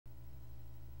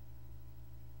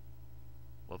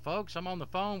Folks, I'm on the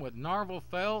phone with Narvel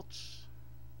Felts,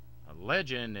 a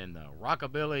legend in the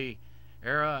rockabilly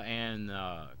era and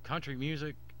country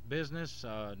music business.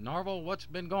 Narvel, what's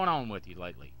been going on with you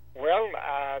lately? Well,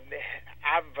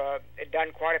 I've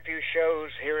done quite a few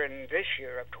shows here in this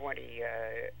year of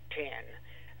 2010,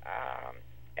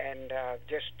 and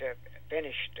just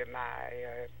finished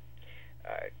my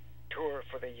tour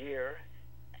for the year.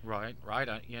 Right, right.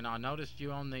 I noticed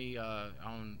you on the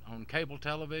on cable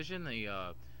television,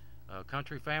 the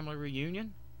Country Family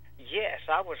Reunion. Yes,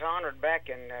 I was honored back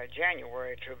in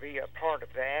January to be a part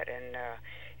of that, and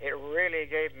it really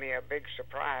gave me a big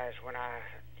surprise when I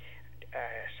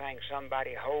sang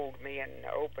 "Somebody Hold Me" and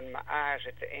opened my eyes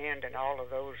at the end, and all of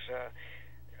those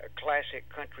classic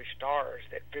country stars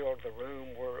that filled the room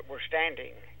were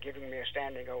standing, giving me a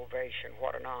standing ovation.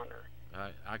 What an honor!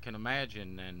 I can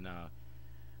imagine, and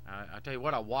I tell you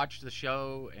what, I watched the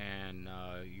show, and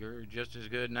you're just as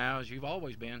good now as you've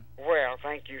always been. Well,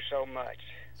 thank you so much.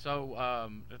 So,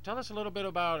 tell us a little bit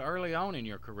about early on in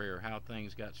your career, how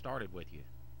things got started with you.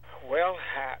 Well,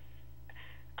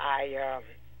 I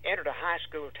entered a high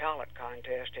school talent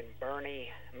contest in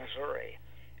Bernie, Missouri,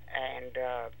 and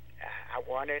I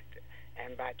won it.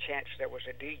 And by chance, there was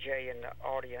a DJ in the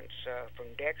audience from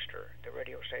Dexter, the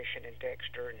radio station in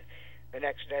Dexter. And the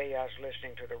next day, I was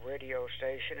listening to the radio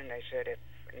station, and they said, if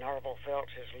Narvel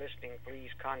Felts is listening, please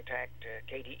contact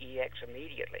KDEX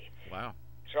immediately. Wow.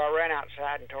 So I ran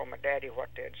outside and told my daddy what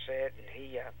they had said, and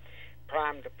he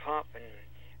primed the pump and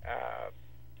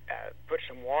put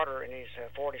some water in his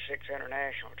 46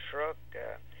 International truck,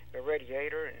 the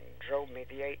radiator, and drove me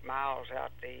the 8 miles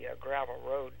out the gravel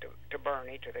road to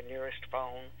Bernie, to the nearest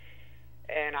phone.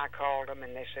 And I called them,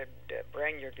 and they said,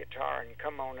 bring your guitar and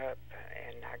come on up.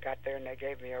 And I got there, and they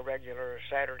gave me a regular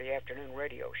Saturday afternoon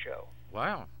radio show.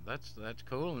 Wow, that's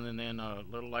cool. And then a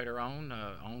little later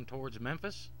on towards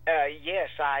Memphis. Yes,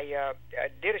 I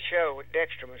did a show at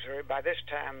Dexter, Missouri. By this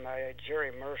time,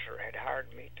 Jerry Mercer had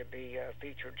hired me to be a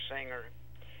featured singer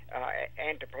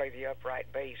and to play the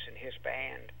upright bass in his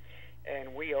band.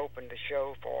 And we opened the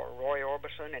show for Roy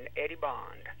Orbison and Eddie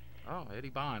Bond. Oh, Eddie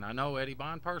Bond. I know Eddie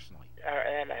Bond personally.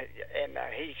 And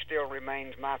he still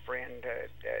remains my friend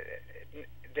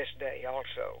this day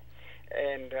also.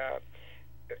 And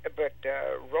but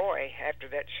Roy, after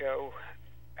that show,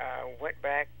 went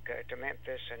back to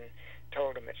Memphis and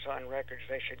told him at Sun Records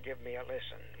they should give me a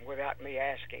listen without me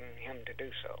asking him to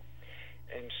do so.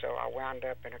 And so I wound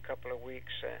up in a couple of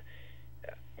weeks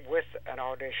with an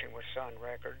audition with Sun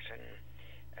Records, and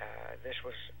this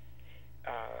was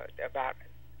about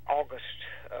August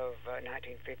of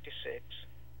 1956.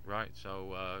 Right.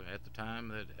 So at the time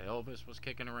that Elvis was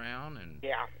kicking around, and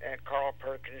yeah, and Carl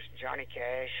Perkins, Johnny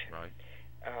Cash. Right.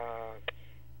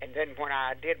 And then when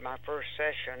I did my first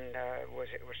session, it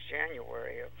was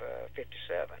January of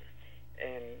 '57,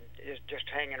 and just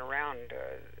hanging around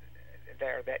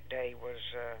there that day was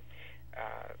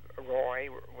Roy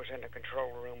was in the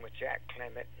control room with Jack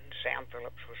Clement, and Sam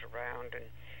Phillips was around, and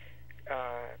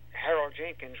Harold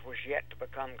Jenkins was yet to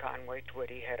become Conway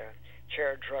Twitty. Had a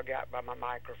chair drug out by my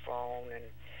microphone, and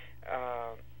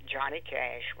Johnny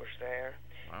Cash was there.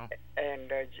 Wow.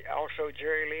 And also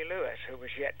Jerry Lee Lewis, who was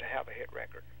yet to have a hit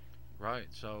record. Right.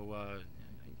 So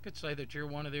you could say that you're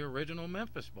one of the original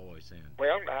Memphis boys then.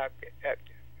 Well,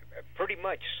 pretty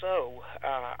much so.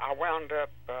 I wound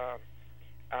up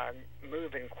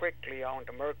moving quickly on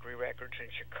to Mercury Records in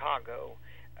Chicago,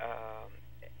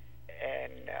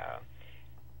 and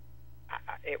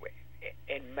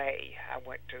in May I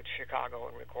went to Chicago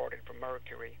and recorded for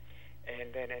Mercury,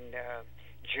 and then in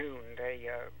June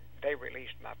they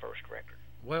released my first record.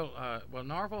 Well,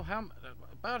 Narvel,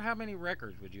 about how many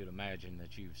records would you imagine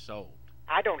that you've sold?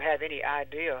 I don't have any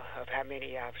idea of how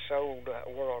many I've sold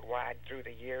worldwide through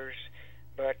the years,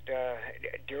 but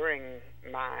during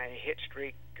my hit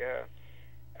streak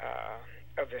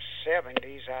of the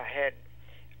 70s, I had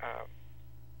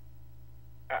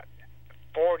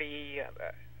 40.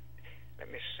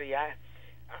 Let me see.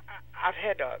 I've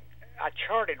had I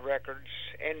charted records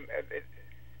in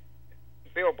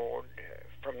Billboard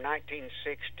from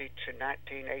 1960 to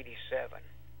 1987,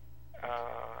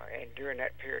 and during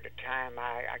that period of time,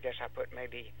 I guess I put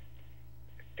maybe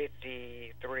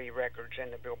 53 records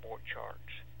in the Billboard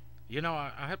charts. You know,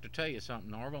 I have to tell you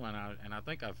something, Narvel, and I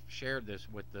think I've shared this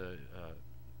with the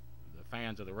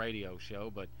fans of the radio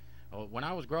show. But when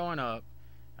I was growing up,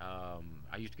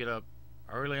 I used to get up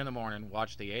early in the morning,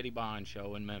 watch the Eddie Bond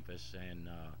show in Memphis, and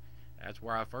that's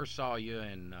where I first saw you,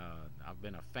 and I've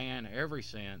been a fan ever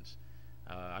since.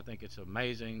 I think it's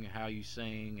amazing how you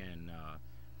sing, and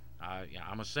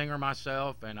I'm a singer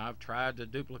myself, and I've tried to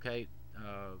duplicate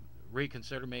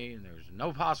reconsider me, and there's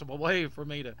no possible way for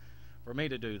me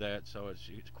to do that. So it's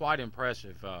quite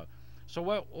impressive. So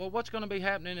what's going to be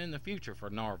happening in the future for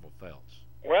Narvel Felts?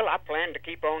 Well, I plan to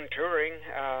keep on touring.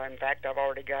 In fact, I've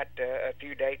already got a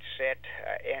few dates set.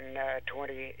 In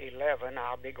 2011,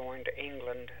 I'll be going to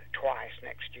England twice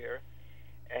next year.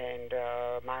 And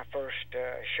my first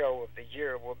show of the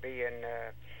year will be in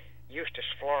Eustis,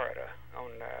 Florida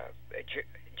on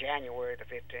January the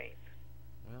 15th.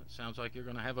 Well, it sounds like you're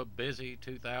going to have a busy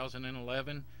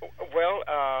 2011.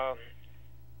 Well,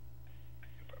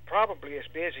 probably as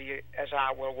busy as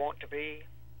I will want to be.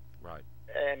 Right.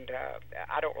 And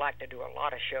I don't like to do a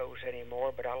lot of shows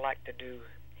anymore, but I like to do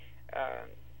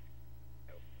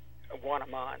one a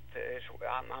month.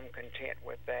 I'm content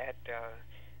with that.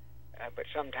 But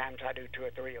sometimes I do 2 or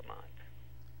 3 a month.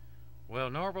 Well,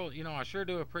 Narvel, I sure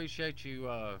do appreciate you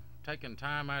taking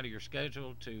time out of your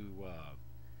schedule to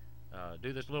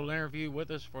do this little interview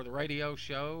with us for the radio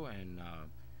show, and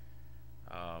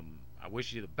I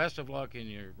wish you the best of luck in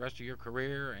your rest of your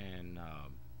career, and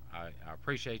I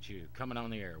appreciate you coming on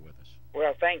the air with us.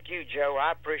 Well, thank you, Joe.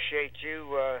 I appreciate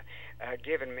you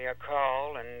giving me a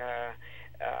call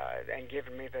and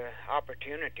giving me the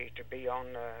opportunity to be on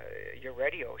your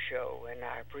radio show, and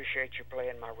I appreciate you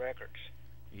playing my records.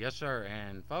 Yes, sir.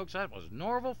 And folks, that was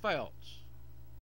Narvel Felts.